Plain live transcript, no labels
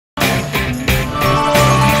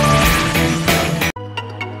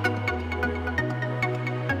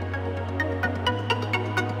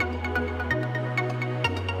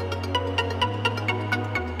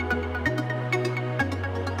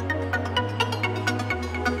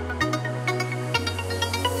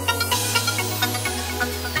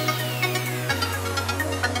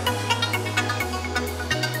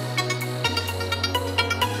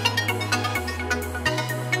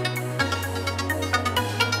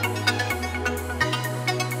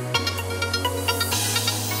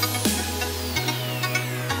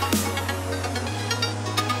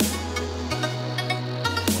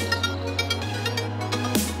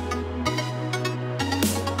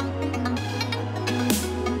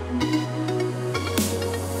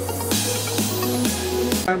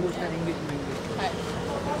Hi.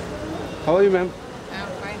 How are you, ma'am? I'm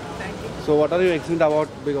fine, thank you. So what are you excited about,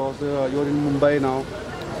 because you're in Mumbai now?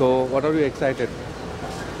 So what are you excited?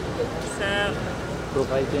 Sir,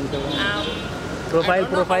 Profile change. I don't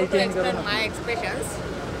know how to explain my expressions,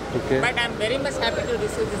 Okay. but I'm very much happy to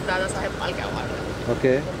receive this Dada Saheb Phalke award.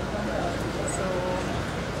 Okay.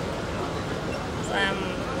 So I'm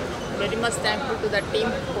very much thankful to the team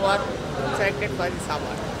who are selected for this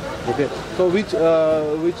award. Okay. So which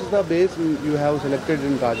is the base you have selected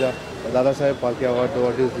in Raja Dada Saheb Phalke Award?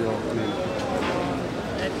 What is your name?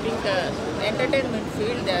 I think entertainment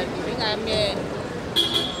field they are giving. I'm a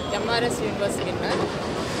MRS University winner.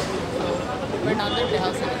 So depend on that they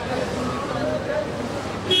have selected.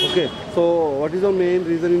 Okay. So what is the main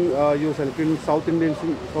reason you selected in South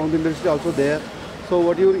industry also there? So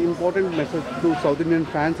what is your important message to South Indian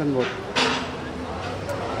fans and what?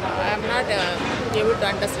 I'm not able to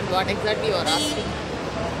understand what exactly you are asking.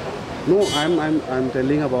 No, I'm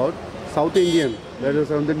telling about South Indian. That is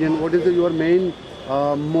South Indian. What is your main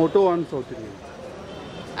motto on South Indian?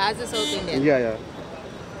 As a South Indian. Yeah.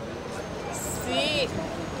 See,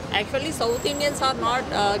 actually South Indians are not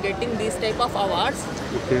getting these type of awards.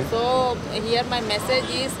 Okay. So here my message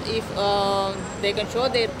is, if they can show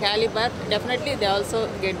their caliber, definitely they also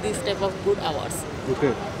get these type of good awards.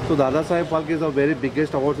 Okay. So Dada Saheb Phalke is the very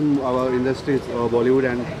biggest award in our industries, Bollywood,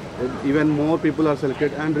 and even more people are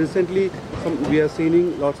selected. And recently, we are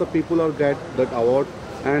seeing lots of people are get that award,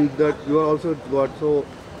 and that you are also got. So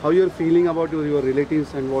how you are feeling about your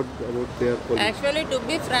relatives and what about their colleagues? Actually, to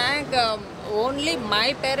be frank, only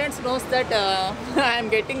my parents knows that I am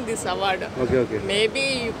getting this award. Okay. Maybe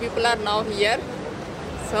you people are now here,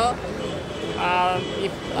 so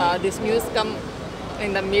if this news come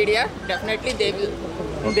in the media, definitely they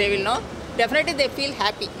will know. Definitely they feel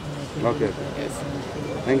happy. Okay. Yes.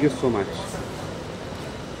 Thank you so much.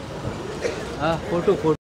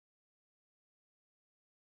 Photo.